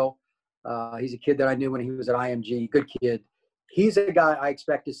you will, he's a kid that I knew when he was at IMG, good kid. He's a guy I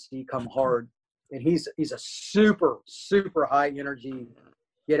expect to see come hard, and he's a super, super high energy,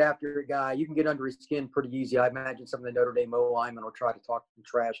 get after it guy. You can get under his skin pretty easy. I imagine some of the Notre Dame O linemen will try to talk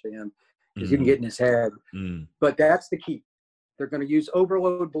trash to him because you can get in his head. But that's the key. They're going to use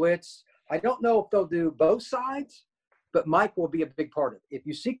overload blitz. I don't know if they'll do both sides, but Mike will be a big part of it. If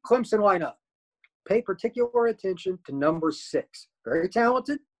you see Clemson line up, pay particular attention to number 6. Very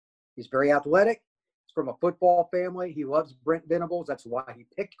talented. He's very athletic. He's from a football family. He loves Brent Venables. That's why he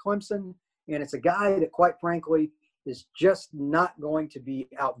picked Clemson. And it's a guy that, quite frankly, is just not going to be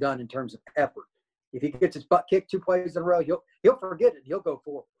outdone in terms of effort. If he gets his butt kicked 2 plays in a row, he'll forget it. He'll go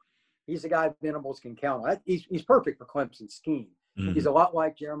forward. He's a guy Venables can count on. He's perfect for Clemson's scheme. Mm-hmm. He's a lot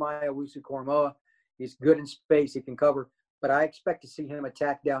like Jeremiah Owusu-Koramoah. He's good in space. He can cover. But I expect to see him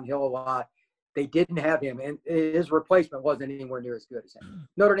attack downhill a lot. They didn't have him, and his replacement wasn't anywhere near as good as him.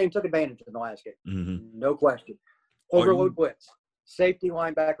 Notre Dame took advantage in the last game. Mm-hmm. No question. Overload blitz. Safety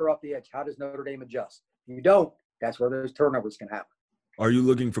linebacker off the edge. How does Notre Dame adjust? If you don't, that's where those turnovers can happen. Are you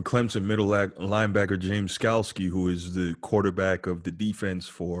looking for Clemson middle linebacker James Skalski, who is the quarterback of the defense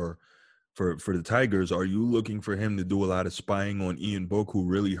for the Tigers? Are you looking for him to do a lot of spying on Ian Book, who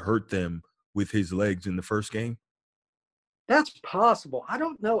really hurt them with his legs in the first game? That's possible. I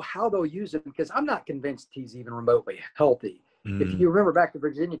don't know how they'll use him because I'm not convinced he's even remotely healthy. If you remember back to the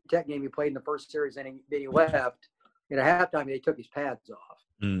Virginia Tech game he played in the first series and then he left, and at halftime they took his pads off.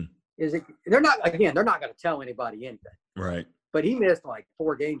 They're not going to tell anybody anything. Right. But he missed like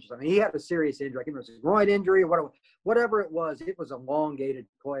 4 games. I mean, he had a serious injury. I think it was a groin injury or whatever it was. It was elongated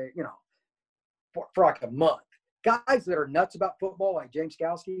play, for like a month. Guys that are nuts about football, like James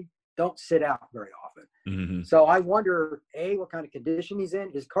Skalski, don't sit out very often. Mm-hmm. So I wonder, A, what kind of condition he's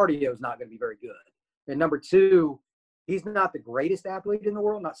in. His cardio is not going to be very good. And number 2, he's not the greatest athlete in the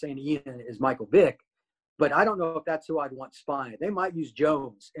world. I'm not saying Ian is Michael Vick, but I don't know if that's who I'd want spying. They might use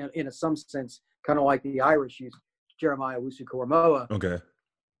Jones in some sense, kind of like the Irish use Jeremiah Owusu-Koramoah. Okay.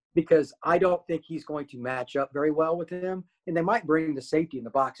 Because I don't think he's going to match up very well with him. And they might bring the safety in the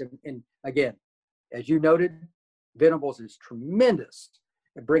box. And again, as you noted, Venables is tremendous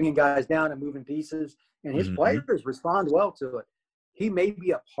at bringing guys down and moving pieces. And his players respond well to it. He may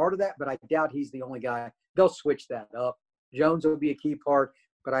be a part of that, but I doubt he's the only guy. They'll switch that up. Jones will be a key part,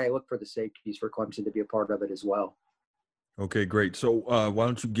 but I look for the safeties for Clemson to be a part of it as well. Okay, great. So why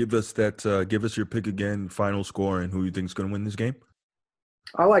don't you give us your pick again, final score, and who you think is going to win this game?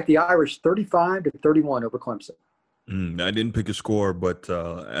 I like the Irish 35-31 over Clemson. I didn't pick a score, but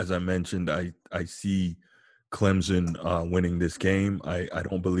as I mentioned, I see Clemson winning this game. I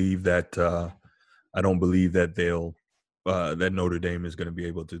don't believe that they'll that Notre Dame is going to be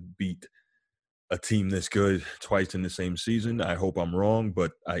able to beat a team this good twice in the same season. I hope I'm wrong,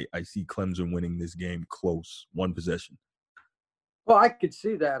 but I see Clemson winning this game close, 1 possession. Well, I could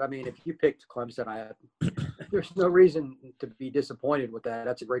see that. I mean, if you picked Clemson, there's no reason to be disappointed with that.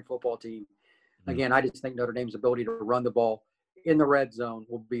 That's a great football team. Again, I just think Notre Dame's ability to run the ball in the red zone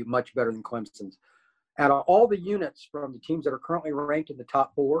will be much better than Clemson's. Out of all the units from the teams that are currently ranked in the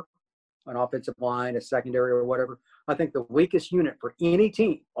top 4, an offensive line, a secondary, or whatever, I think the weakest unit for any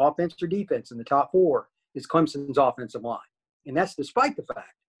team, offense or defense, in the top 4 is Clemson's offensive line. And that's despite the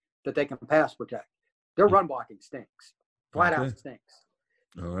fact that they can pass protect. Their run blocking stinks. Flat out stinks.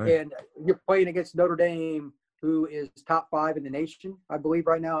 All right. And you're playing against Notre Dame, who is top 5 in the nation, I believe,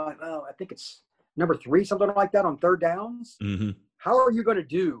 right now. I think it's number 3, something like that, on third downs. Mm-hmm. How are you going to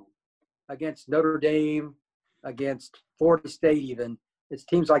do against Notre Dame, against Florida State even? It's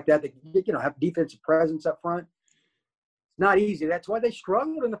teams like that have defensive presence up front. It's not easy. That's why they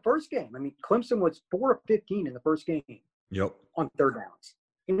struggled in the first game. I mean, Clemson was 4 of 15 in the first game. Yep. On third downs.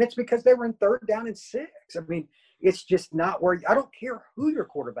 And it's because they were in 3rd down and 6. I mean, it's just not where – I don't care who your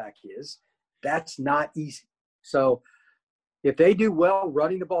quarterback is. That's not easy. So if they do well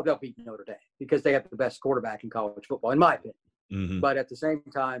running the ball, they'll beat Notre Dame because they have the best quarterback in college football, in my opinion. Mm-hmm. But at the same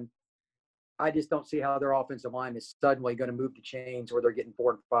time, I just don't see how their offensive line is suddenly going to move the chains where they're getting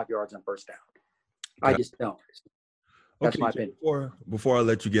 4 and 5 yards on first down. I just don't. That's my opinion. Before I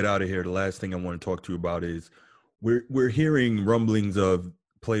let you get out of here, the last thing I want to talk to you about is we're hearing rumblings of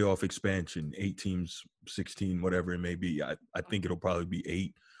playoff expansion, 8 teams, 16, whatever it may be. I think it'll probably be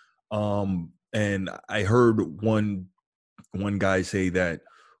 8. And I heard one guy say that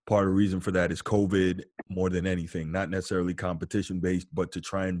part of the reason for that is COVID more than anything, not necessarily competition based, but to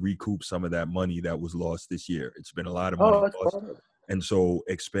try and recoup some of that money that was lost this year. It's been a lot of money lost. And so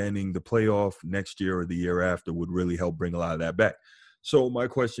expanding the playoff next year or the year after would really help bring a lot of that back. So my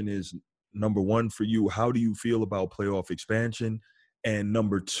question is, number one, for you, how do you feel about playoff expansion? And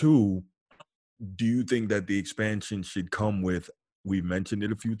number two, do you think that the expansion should come with, we've mentioned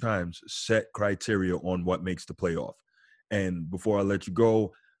it a few times, set criteria on what makes the playoff? And before I let you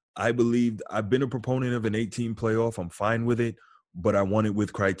go, I've been a proponent of an 18 playoff. I'm fine with it, but I want it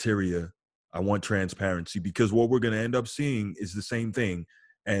with criteria. I want transparency, because what we're going to end up seeing is the same thing.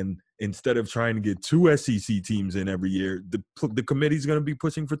 And instead of trying to get 2 SEC teams in every year, the committee's going to be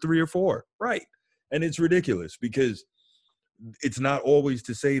pushing for 3 or 4. Right. And it's ridiculous, because it's not always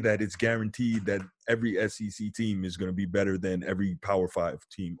to say that it's guaranteed that every SEC team is going to be better than every Power 5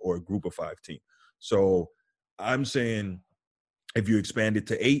 team or a Group of 5 team. So I'm saying if you expand it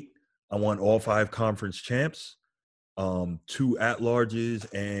to 8, I want all 5 conference champs, 2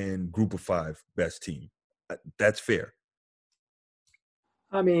 at-larges, and Group of 5 best team. That's fair.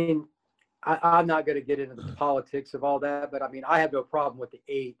 I mean, I'm not going to get into the politics of all that, but I mean, I have no problem with the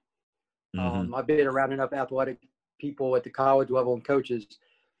 8. Mm-hmm. I've been around enough athletic people at the college level and coaches,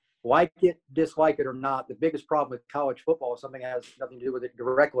 like it, dislike it or not. The biggest problem with college football is something that has nothing to do with it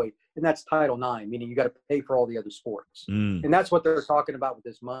directly, and that's Title IX, meaning you got to pay for all the other sports. Mm. And that's what they're talking about with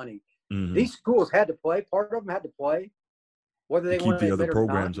this money. Mm-hmm. These schools had to play. Part of them had to play, whether they want to keep the other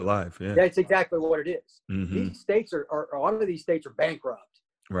programs not. alive. Yeah, that's exactly what it is. Mm-hmm. These states are a lot of these states are bankrupt.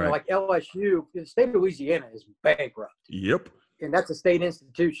 Right. You know, like LSU, the state of Louisiana is bankrupt. Yep. And that's a state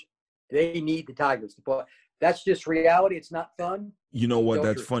institution. They need the Tigers to play. That's just reality. It's not fun. You know what?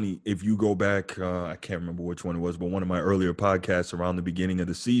 That's funny. If you go back, I can't remember which one it was, but one of my earlier podcasts around the beginning of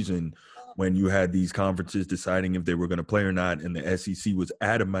the season, when you had these conferences deciding if they were going to play or not, and the SEC was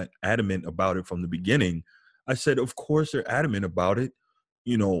adamant about it from the beginning, I said, of course they're adamant about it.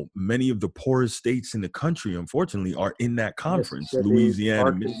 You know, many of the poorest states in the country, unfortunately, are in that conference.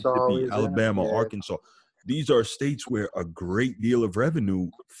 Louisiana, Mississippi, Alabama, yeah. Arkansas. These are states where a great deal of revenue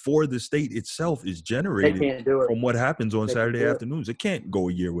for the state itself is generated from what happens on Saturday afternoons. It can't go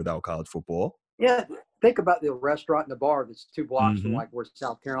a year without college football. Yeah. Think about the restaurant and the bar that's 2 blocks from like where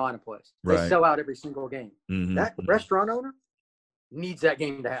South Carolina plays. They sell out every single game. That restaurant owner needs that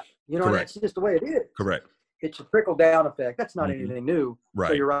game to happen. You know, and that's just the way it is. Correct. It's a trickle-down effect. That's not anything new. Right.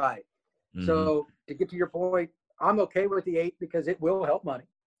 So you're right. So to get to your point, I'm okay with the 8 because it will help money.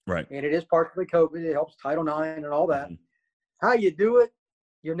 Right. And it is partially COVID. It helps Title IX and all that. How you do it,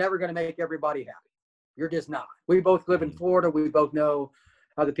 you're never going to make everybody happy. You're just not. We both live in Florida. We both know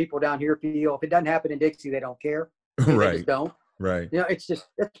how the people down here feel. If it doesn't happen in Dixie, they don't care. They just don't. Right. You know, it's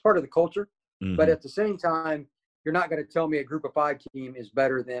part of the culture. But at the same time, you're not going to tell me a Group of 5 team is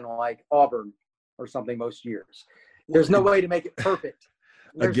better than like Auburn or something most years. There's no way to make it perfect.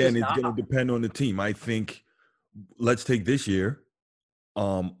 Again, it's going to depend on the team. I think, let's take this year.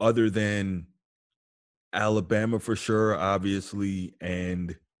 Other than Alabama for sure, obviously,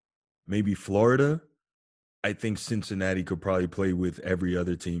 and maybe Florida, I think Cincinnati could probably play with every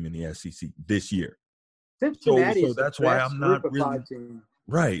other team in the SEC this year. Cincinnati so that's why I'm not really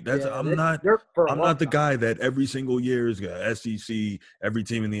right. That's I'm not the guy that every single year is going SEC. Every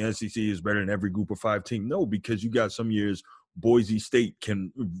team in the SEC is better than every Group of 5 team. No, because you got some years Boise State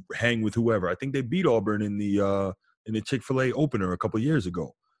can hang with whoever. I think they beat Auburn in the Chick-fil-A opener a couple of years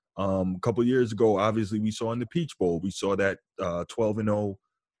ago. Obviously, we saw in the Peach Bowl, we saw that 12-0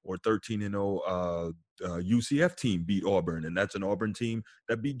 or 13-0 UCF team beat Auburn, and that's an Auburn team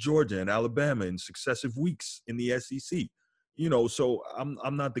that beat Georgia and Alabama in successive weeks in the SEC. You know, so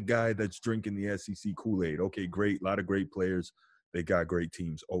I'm not the guy that's drinking the SEC Kool-Aid. Okay, great, a lot of great players, they got great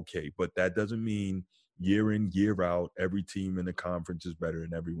teams. Okay, but that doesn't mean year in, year out, every team in the conference is better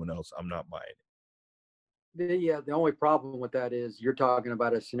than everyone else. I'm not buying it. The only problem with that is you're talking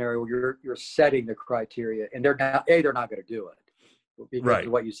about a scenario where you're setting the criteria, and they're not going to do it because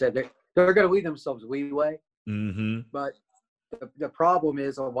of what you said. They're going to leave themselves leeway. But the problem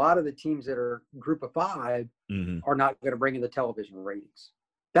is a lot of the teams that are Group of 5 are not going to bring in the television ratings.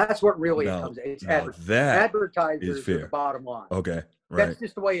 That's what really it Now, comes. It's now that is advertisers are the fair. bottom line. Okay, right. That's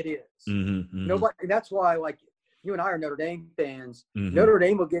just the way it is. Mm-hmm. Nobody. That's why, like you and I are Notre Dame fans. Mm-hmm. Notre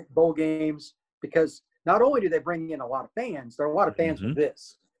Dame will get bowl games because not only do they bring in a lot of fans, there are a lot of fans with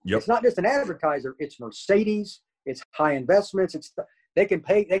this. Yep. It's not just an advertiser. It's Mercedes. It's high investments. They can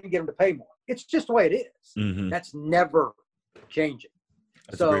pay. They can get them to pay more. It's just the way it is. Mm-hmm. That's never changing.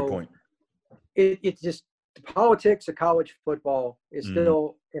 That's a great point. It's just the politics of college football is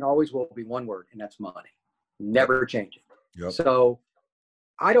still and always will be one word, and that's money. Never changing. Yep. So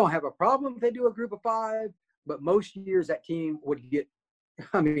I don't have a problem if they do a group of 5, but most years that team would get.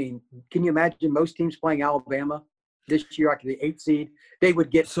 I mean, can you imagine most teams playing Alabama this year after the 8th seed? They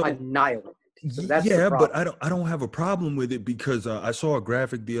would get annihilated. So that's but I don't have a problem with it because I saw a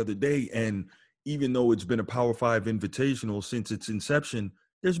graphic the other day, and even though it's been a Power 5 invitational since its inception,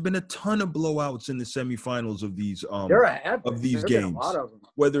 there's been a ton of blowouts in the semifinals of these games. A lot of them.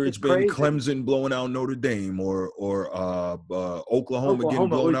 Whether it's been crazy. Clemson blowing out Notre Dame or Oklahoma getting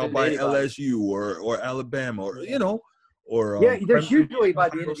blown out by LSU or Alabama or there's usually by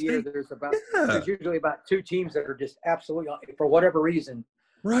the end of the year there's usually about 2 teams that are just absolutely for whatever reason.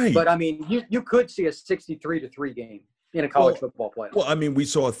 Right. But I mean, you could see a 63-3 game in a college football playoff. Well, I mean, we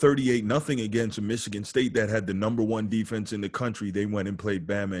saw a 38-0 against Michigan State that had the number 1 defense in the country. They went and played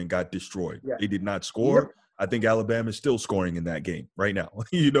Bama and got destroyed. Yeah. They did not score. Yep. I think Alabama is still scoring in that game right now.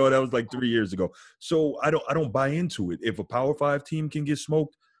 That was like 3 years ago. So I don't buy into it. If a Power 5 team can get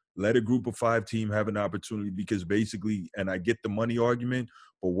smoked, let a group of 5 team have an opportunity because basically, and I get the money argument,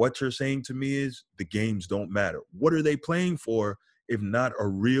 but what you're saying to me is the games don't matter. What are they playing for if not a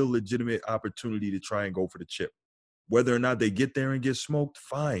real legitimate opportunity to try and go for the chip? Whether or not they get there and get smoked,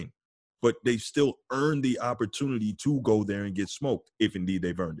 fine. But they still earn the opportunity to go there and get smoked if indeed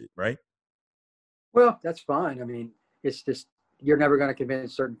they've earned it, right? Well, that's fine. I mean, it's just you're never going to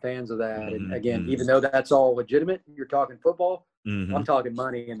convince certain fans of that. And again, even though that's all legitimate, you're talking football, I'm talking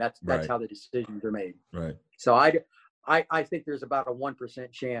money, and that's how the decisions are made. Right. So I think there's about a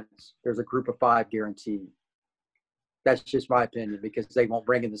 1% chance there's a group of 5 guaranteed. That's just my opinion because they won't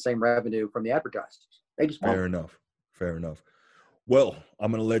bring in the same revenue from the advertisers. They just won't. Fair enough. Well,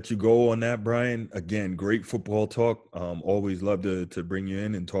 I'm going to let you go on that, Brian. Again, great football talk. Always love to bring you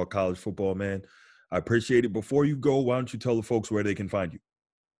in and talk college football, man. I appreciate it. Before you go, why don't you tell the folks where they can find you?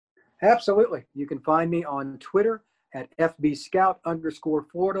 Absolutely. You can find me on Twitter at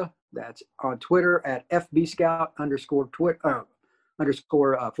FBScout_Florida. That's on Twitter at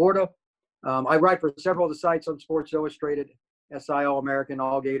FBScout_Florida. I write for several of the sites on Sports Illustrated, SI All-American,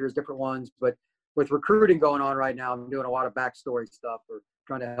 All Gators, different ones. But with recruiting going on right now, I'm doing a lot of backstory stuff or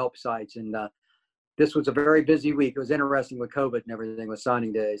trying to help sites. And this was a very busy week. It was interesting with COVID and everything with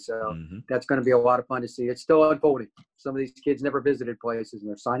signing day. So that's going to be a lot of fun to see. It's still unfolding. Some of these kids never visited places and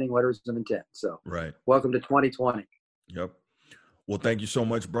they're signing letters of intent. So welcome to 2020. Yep. Well, thank you so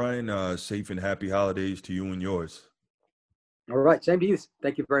much, Brian. Safe and happy holidays to you and yours. All right. Same to you.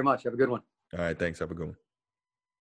 Thank you very much. Have a good one. All right. Thanks. Have a good one.